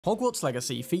Hogwarts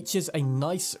Legacy features a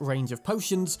nice range of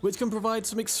potions which can provide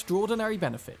some extraordinary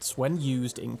benefits when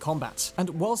used in combat.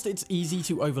 And whilst it's easy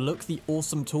to overlook the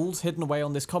awesome tools hidden away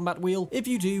on this combat wheel, if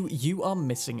you do, you are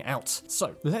missing out.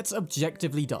 So let's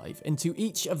objectively dive into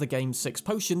each of the game's 6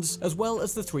 potions, as well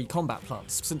as the 3 combat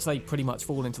plants, since they pretty much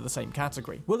fall into the same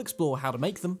category. We'll explore how to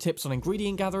make them, tips on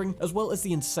ingredient gathering, as well as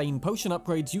the insane potion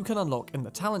upgrades you can unlock in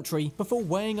the talent tree before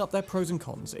weighing up their pros and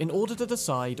cons in order to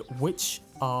decide which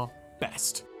are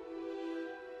best.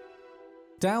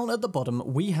 Down at the bottom,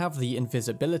 we have the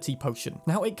Invisibility potion.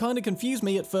 Now, it kinda confused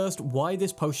me at first why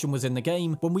this potion was in the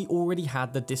game when we already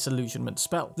had the Disillusionment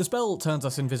spell. The spell turns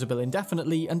us invisible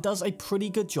indefinitely and does a pretty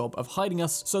good job of hiding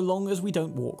us so long as we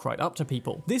don't walk right up to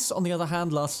people. This, on the other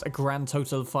hand, lasts a grand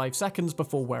total of 5 seconds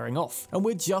before wearing off, and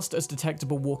we're just as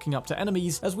detectable walking up to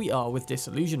enemies as we are with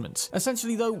Disillusionment.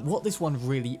 Essentially though, what this one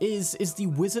really is the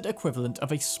wizard equivalent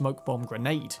of a smoke bomb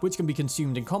grenade, which can be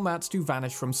consumed in combat to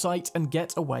vanish from sight and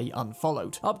get away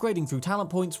unfollowed. Upgrading through talent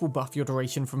points will buff your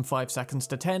duration from 5 seconds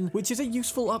to 10, which is a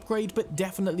useful upgrade, but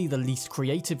definitely the least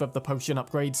creative of the potion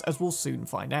upgrades, as we'll soon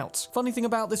find out. Funny thing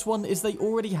about this one is they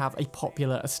already have a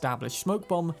popular established smoke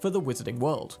bomb for the wizarding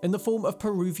world, in the form of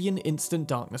Peruvian Instant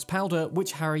Darkness Powder,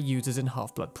 which Harry uses in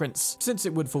Half-Blood Prince. Since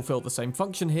it would fulfill the same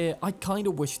function here, I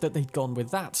kinda wish that they'd gone with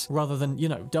that, rather than,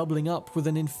 doubling up with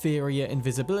an inferior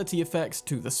invisibility effect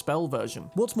to the spell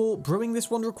version. What's more, brewing this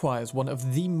one requires one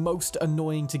of the most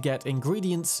annoying to get ingredients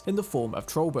in the form of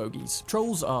troll bogies.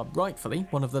 Trolls are, rightfully,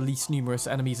 one of the least numerous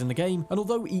enemies in the game, and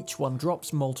although each one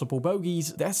drops multiple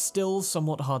bogies, they're still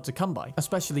somewhat hard to come by,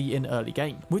 especially in early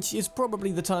game, which is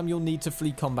probably the time you'll need to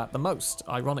flee combat the most,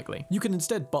 ironically. You can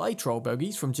instead buy troll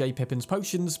bogies from J. Pippin's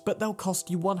potions, but they'll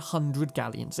cost you 100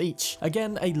 galleons each.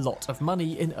 Again, a lot of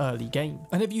money in early game.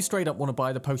 And if you straight up want to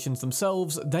buy the potions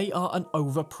themselves, they are an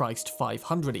overpriced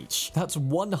 500 each. That's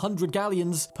 100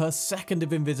 galleons per second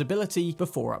of invisibility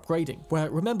before upgrading, where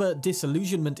remember,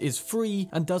 Disillusionment is free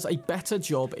and does a better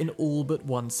job in all but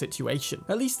one situation.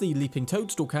 At least the leaping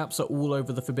toadstool caps are all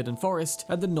over the Forbidden Forest,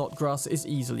 and the knot grass is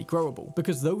easily growable,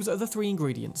 because those are the 3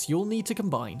 ingredients you'll need to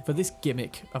combine for this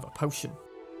gimmick of a potion.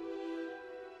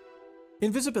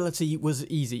 Invisibility was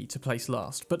easy to place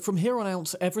last, but from here on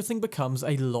out, everything becomes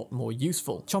a lot more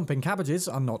useful. Chomping cabbages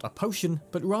are not a potion,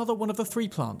 but rather one of the 3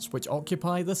 plants which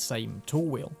occupy the same tool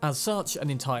wheel. As such,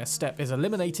 an entire step is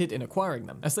eliminated in acquiring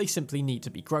them, as they simply need to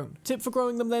be grown. Tip for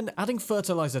growing them then, adding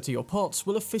fertilizer to your pots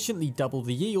will efficiently double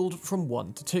the yield from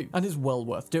 1 to 2, and is well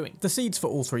worth doing. The seeds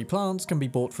for all 3 plants can be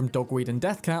bought from Dogweed and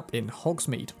Deathcap in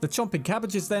Hogsmeade. The chomping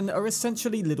cabbages then are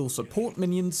essentially little support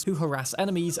minions who harass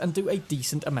enemies and do a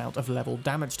decent amount of level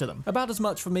damage to them. About as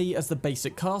much for me as the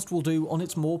basic cast will do on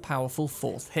its more powerful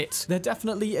 4th hit. They're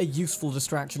definitely a useful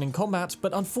distraction in combat,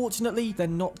 but unfortunately they're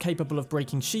not capable of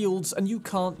breaking shields and you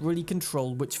can't really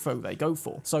control which foe they go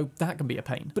for, so that can be a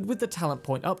pain. But with the talent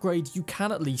point upgrade, you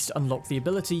can at least unlock the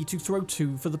ability to throw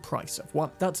 2 for the price of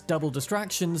 1. That's double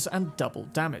distractions and double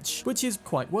damage, which is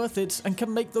quite worth it and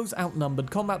can make those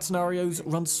outnumbered combat scenarios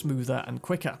run smoother and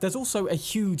quicker. There's also a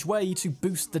huge way to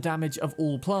boost the damage of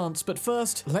all plants, but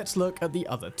first, let's look at the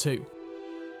other 2.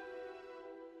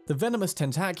 The Venomous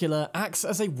Tentacula acts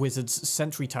as a wizard's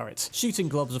sentry turret, shooting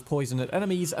globs of poison at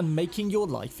enemies and making your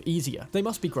life easier. They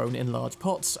must be grown in large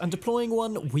pots, and deploying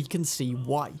one, we can see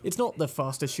why. It's not the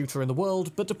fastest shooter in the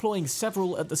world, but deploying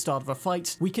several at the start of a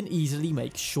fight, we can easily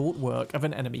make short work of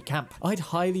an enemy camp. I'd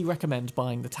highly recommend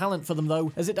buying the talent for them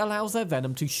though, as it allows their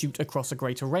venom to shoot across a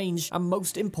greater range, and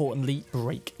most importantly,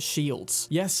 break shields.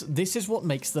 Yes, this is what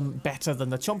makes them better than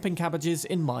the chomping cabbages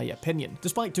in my opinion.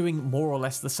 Despite doing more or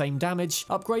less the same damage,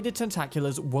 upgraded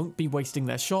tentaculars won't be wasting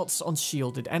their shots on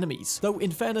shielded enemies. Though in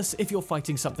fairness, if you're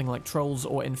fighting something like trolls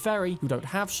or inferi who don't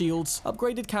have shields,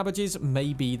 upgraded cabbages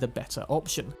may be the better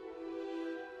option.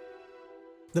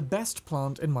 The best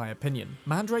plant in my opinion.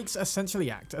 Mandrakes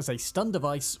essentially act as a stun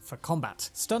device for combat,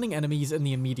 stunning enemies in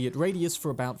the immediate radius for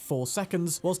about 4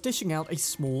 seconds whilst dishing out a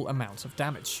small amount of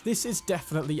damage. This is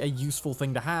definitely a useful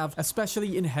thing to have,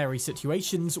 especially in hairy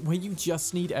situations where you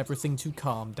just need everything to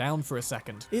calm down for a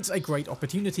second. It's a great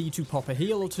opportunity to pop a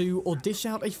heal or 2 or dish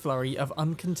out a flurry of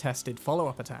uncontested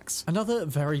follow-up attacks. Another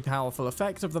very powerful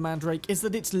effect of the Mandrake is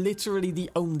that it's literally the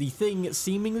only thing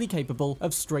seemingly capable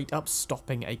of straight up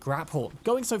stopping a grab horn.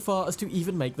 Going going so far as to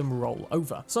even make them roll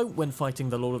over. So when fighting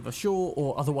the Lord of the Shore,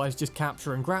 or otherwise just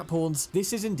capturing Graphorns,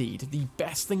 this is indeed the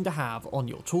best thing to have on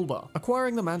your toolbar.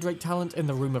 Acquiring the Mandrake talent in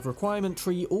the Room of Requirement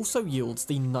tree also yields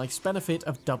the nice benefit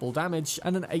of double damage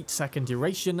and an 8-second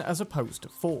duration as opposed to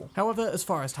 4. However, as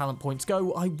far as talent points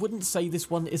go, I wouldn't say this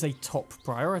one is a top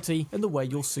priority in the way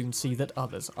you'll soon see that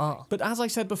others are. But as I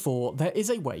said before, there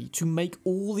is a way to make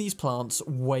all these plants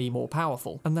way more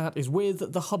powerful, and that is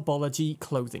with the Herbology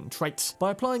clothing trait.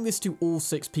 By applying this to all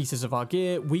 6 pieces of our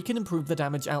gear, we can improve the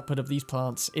damage output of these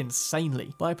plants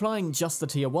insanely. By applying just the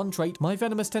tier 1 trait, my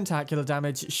Venomous Tentacula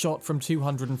damage shot from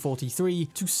 243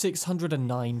 to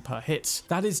 609 per hit.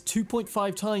 That is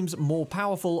 2.5 times more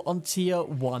powerful on tier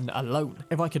 1 alone.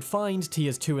 If I could find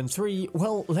tiers 2 and 3,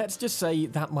 well, let's just say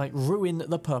that might ruin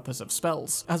the purpose of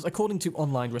spells, as according to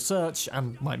online research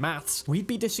and my maths, we'd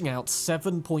be dishing out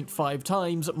 7.5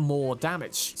 times more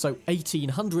damage, so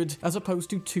 1800 as opposed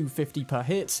to 250 per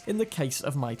hit in the case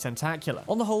of my Tentacula.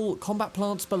 On the whole, combat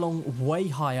plants belong way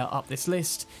higher up this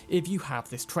list if you have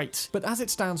this trait, but as it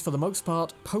stands for the most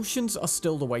part, potions are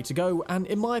still the way to go and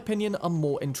in my opinion are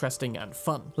more interesting and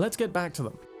fun. Let's get back to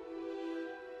them.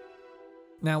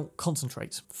 Now,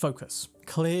 concentrate, focus.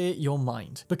 Clear your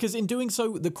mind, because in doing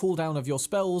so, the cooldown of your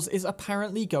spells is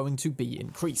apparently going to be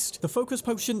increased. The focus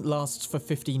potion lasts for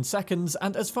 15 seconds,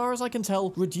 and as far as I can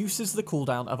tell, reduces the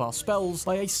cooldown of our spells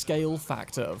by a scale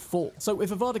factor of 4. So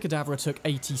if Avada Kedavra took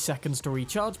 80 seconds to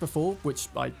recharge before, which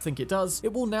I think it does,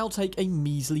 it will now take a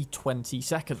measly 20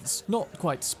 seconds. Not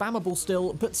quite spammable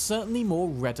still, but certainly more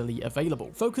readily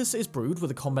available. Focus is brewed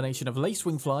with a combination of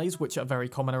lacewing flies, which are very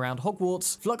common around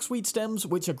Hogwarts, fluxweed stems,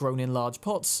 which are grown in large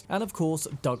pots, and of course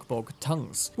Dugbog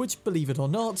tongues, which, believe it or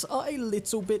not, are a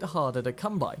little bit harder to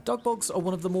come by. Dugbogs are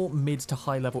one of the more mid to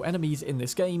high level enemies in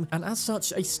this game, and as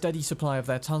such, a steady supply of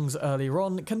their tongues earlier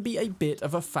on can be a bit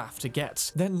of a faff to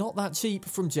get. They're not that cheap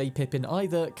from J. Pippin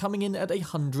either, coming in at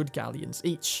 100 galleons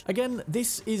each. Again,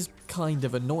 this is kind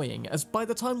of annoying, as by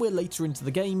the time we're later into the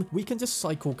game, we can just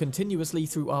cycle continuously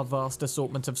through our vast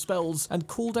assortment of spells, and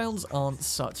cooldowns aren't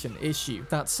such an issue.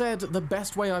 That said, the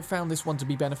best way I've found this one to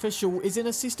be beneficial is in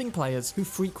assisting players who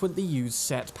frequently use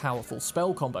set powerful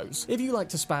spell combos. If you like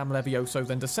to spam Levioso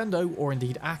then Descendo, or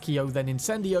indeed Accio then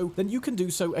Incendio, then you can do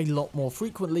so a lot more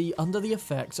frequently under the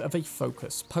effect of a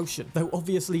focus potion. Though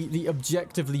obviously the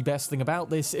objectively best thing about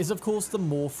this is of course the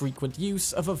more frequent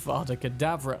use of Avada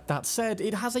Kedavra. That said,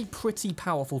 it has a pretty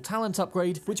powerful talent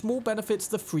upgrade which more benefits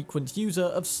the frequent user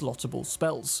of slottable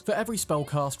spells. For every spell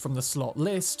cast from the slot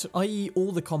list, i.e.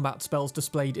 all the combat spells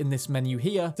displayed in this menu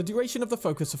here, the duration of the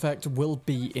focus effect will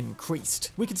be increased.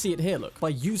 We can see it here, look. By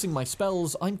using my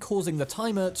spells, I'm causing the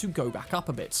timer to go back up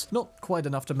a bit. Not quite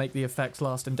enough to make the effect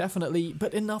last indefinitely,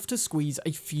 but enough to squeeze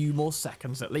a few more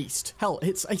seconds at least. Hell,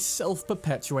 it's a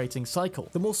self-perpetuating cycle.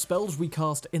 The more spells we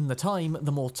cast in the time,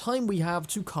 the more time we have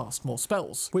to cast more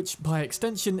spells, which by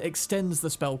extension extends the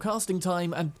spell casting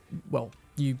time and, well,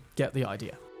 you get the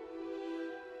idea.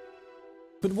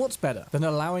 But what's better than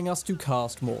allowing us to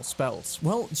cast more spells?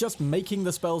 Well, just making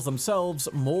the spells themselves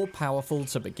more powerful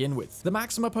to begin with. The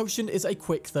Maxima potion is a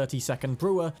quick 30-second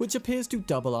brewer, which appears to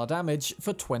double our damage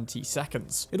for 20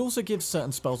 seconds. It also gives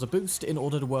certain spells a boost in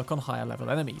order to work on higher level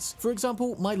enemies. For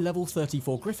example, my level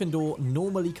 34 Gryffindor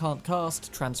normally can't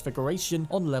cast Transfiguration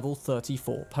on level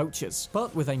 34 poachers,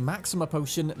 but with a Maxima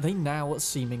potion, they now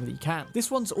seemingly can. This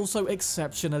one's also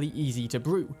exceptionally easy to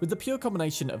brew, with the pure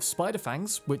combination of Spider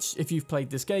Fangs, which if you've played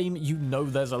this game, you know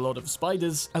there's a lot of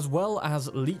spiders, as well as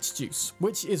leech juice,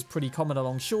 which is pretty common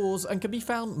along shores and can be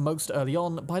found most early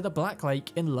on by the Black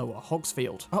Lake in Lower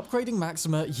Hogsfield. Upgrading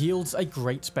Maxima yields a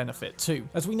great benefit too,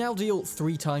 as we now deal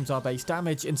 3 times our base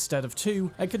damage instead of 2,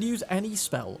 and can use any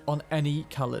spell on any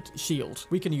coloured shield.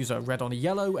 We can use a red on a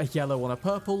yellow on a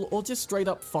purple, or just straight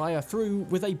up fire through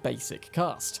with a basic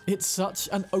cast. It's such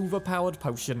an overpowered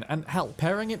potion, and hell,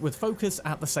 pairing it with focus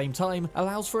at the same time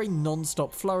allows for a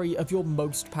non-stop flurry of your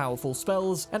most powerful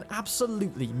spells, and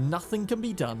absolutely nothing can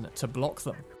be done to block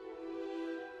them.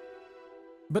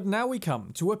 But now we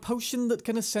come to a potion that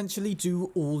can essentially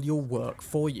do all your work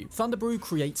for you. Thunderbrew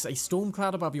creates a storm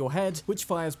cloud above your head, which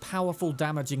fires powerful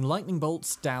damaging lightning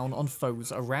bolts down on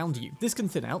foes around you. This can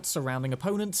thin out surrounding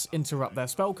opponents, interrupt their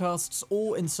spellcasts,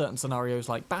 or in certain scenarios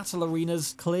like battle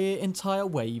arenas, clear entire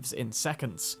waves in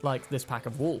seconds, like this pack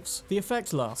of wolves. The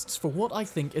effect lasts for what I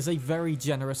think is a very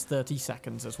generous 30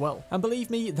 seconds as well. And believe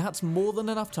me, that's more than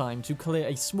enough time to clear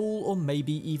a small or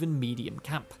maybe even medium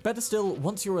camp. Better still,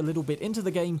 once you're a little bit into the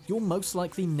game, game, you'll most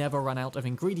likely never run out of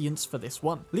ingredients for this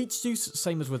one. Leech juice,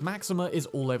 same as with Maxima, is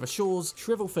all over shores,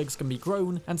 shrivel figs can be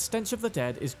grown, and stench of the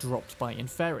dead is dropped by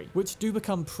Inferi, which do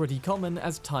become pretty common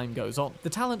as time goes on. The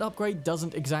talent upgrade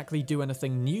doesn't exactly do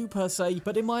anything new per se,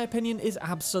 but in my opinion is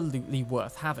absolutely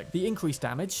worth having. The increased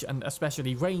damage, and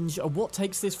especially range, are what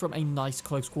takes this from a nice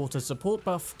close quarters support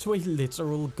buff to a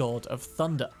literal god of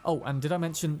thunder. Oh, and did I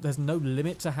mention there's no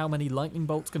limit to how many lightning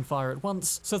bolts can fire at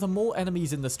once, so the more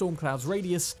enemies in the storm cloud's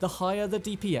radius, the higher the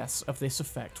DPS of this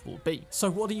effect will be. So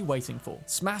what are you waiting for?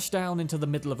 Smash down into the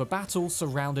middle of a battle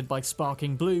surrounded by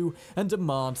sparking blue and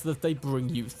demand that they bring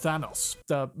you Thanos,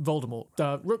 Voldemort,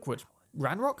 Rookwood,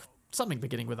 Ranrock? Something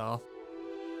beginning with R.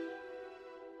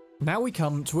 Now we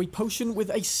come to a potion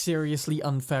with a seriously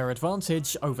unfair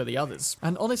advantage over the others,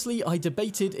 and honestly I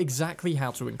debated exactly how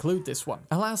to include this one.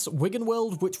 Alas,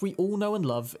 Wiggenweld, which we all know and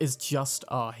love, is just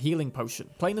our healing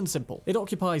potion, plain and simple. It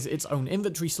occupies its own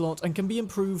inventory slot and can be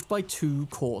improved by 2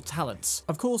 core talents.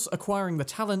 Of course, acquiring the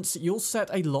talents, you'll set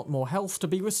a lot more health to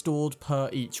be restored per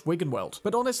each Wiggenweld,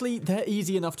 but honestly they're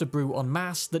easy enough to brew en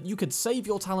masse that you could save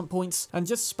your talent points and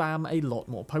just spam a lot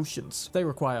more potions. They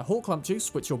require Hawklump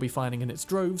juice, which you'll be finding in its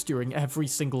droves during every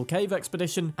single cave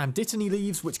expedition, and Dittany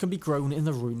leaves, which can be grown in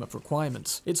the Room of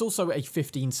Requirement. It's also a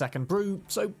 15-second brew,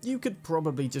 so you could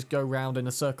probably just go round in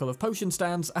a circle of potion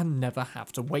stands and never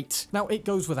have to wait. Now, it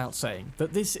goes without saying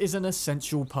that this is an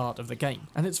essential part of the game,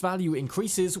 and its value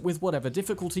increases with whatever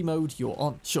difficulty mode you're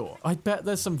on. Sure, I bet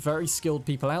there's some very skilled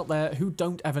people out there who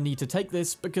don't ever need to take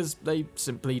this because they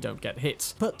simply don't get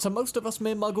hit. But to most of us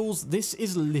mere muggles, this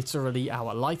is literally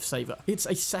our lifesaver. It's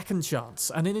a second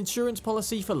chance and an insurance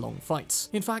policy for long fights.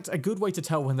 In fact, a good way to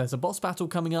tell when there's a boss battle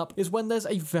coming up is when there's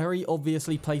a very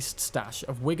obviously placed stash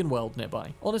of Wiggenweld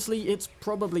nearby. Honestly, it's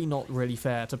probably not really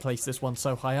fair to place this one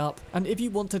so high up, and if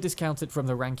you want to discount it from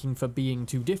the ranking for being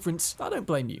too different, I don't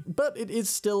blame you. But it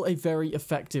is still a very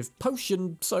effective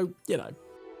potion, so, you know.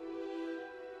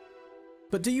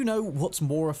 But do you know what's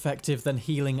more effective than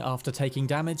healing after taking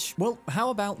damage? Well, how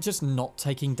about just not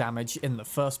taking damage in the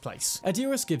first place?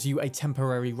 Edurus gives you a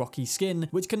temporary rocky skin,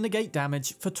 which can negate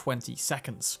damage for 20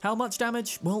 seconds. How much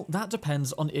damage? Well, that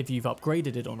depends on if you've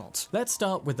upgraded it or not. Let's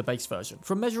start with the base version.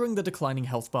 From measuring the declining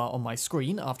health bar on my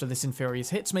screen after this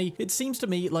Inferius hits me, it seems to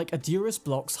me like Edurus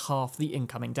blocks half the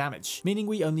incoming damage, meaning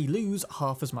we only lose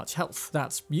half as much health.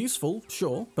 That's useful,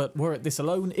 sure, but were it this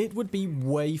alone, it would be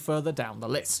way further down the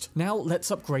list. Now let's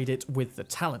upgrade it with the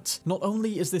talent. Not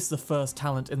only is this the first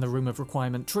talent in the Room of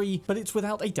Requirement tree, but it's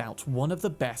without a doubt one of the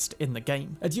best in the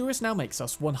game. Edurus now makes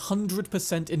us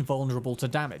 100% invulnerable to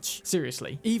damage.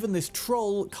 Seriously, even this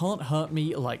troll can't hurt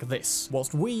me like this,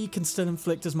 whilst we can still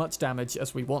inflict as much damage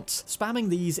as we want. Spamming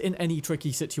these in any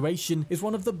tricky situation is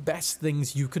one of the best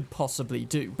things you could possibly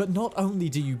do. But not only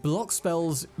do you block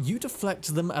spells, you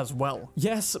deflect them as well.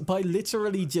 Yes, by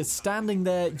literally just standing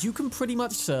there, you can pretty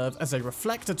much serve as a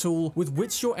reflector tool with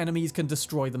which your enemies can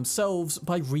destroy themselves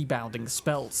by rebounding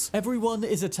spells. Everyone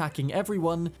is attacking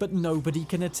everyone, but nobody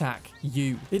can attack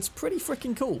you. It's pretty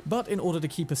freaking cool. But in order to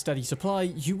keep a steady supply,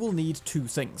 you will need 2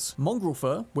 things. Mongrel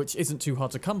fur, which isn't too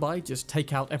hard to come by, just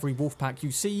take out every wolf pack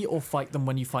you see or fight them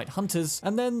when you fight hunters.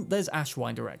 And then there's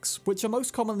Ashwinder eggs, which are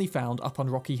most commonly found up on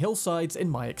rocky hillsides in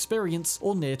my experience,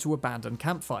 or near to abandoned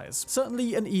campfires.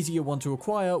 Certainly an easier one to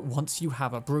acquire once you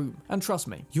have a broom. And trust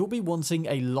me, you'll be wanting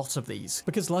a lot of these,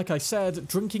 because like I said,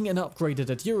 drinking an upgraded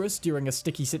Edurus during a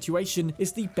sticky situation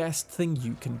is the best thing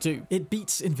you can do. It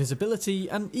beats Invisibility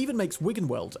and even makes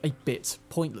Wiggenweld a bit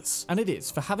pointless. And it is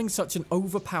for having such an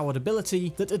overpowered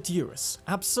ability that Edurus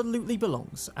absolutely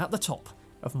belongs at the top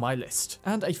of my list.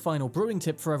 And a final brewing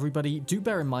tip for everybody, do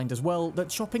bear in mind as well that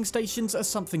chopping stations are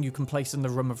something you can place in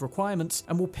the Room of Requirements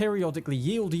and will periodically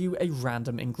yield you a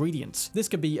random ingredient. This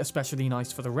could be especially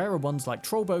nice for the rarer ones like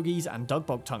troll bogies and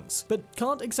dugbog tongues, but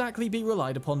can't exactly be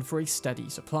relied upon for a steady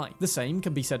supply. The same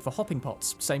can be said for hopping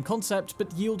pots, same concept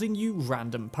but yielding you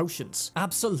random potions.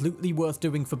 Absolutely worth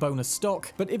doing for bonus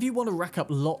stock, but if you want to rack up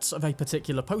lots of a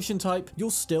particular potion type,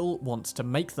 you'll still want to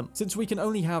make them, since we can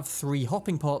only have 3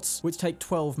 hopping pots, which take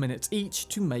 12 minutes each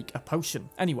to make a potion.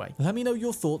 Anyway, let me know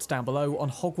your thoughts down below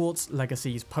on Hogwarts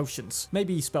Legacy's potions.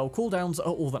 Maybe spell cooldowns are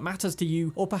all that matters to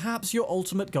you, or perhaps your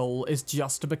ultimate goal is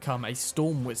just to become a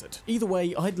storm wizard. Either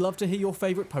way, I'd love to hear your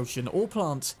favourite potion or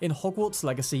plant in Hogwarts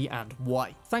Legacy and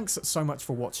why. Thanks so much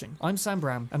for watching. I'm Sam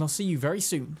Bram, and I'll see you very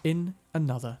soon in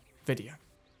another video.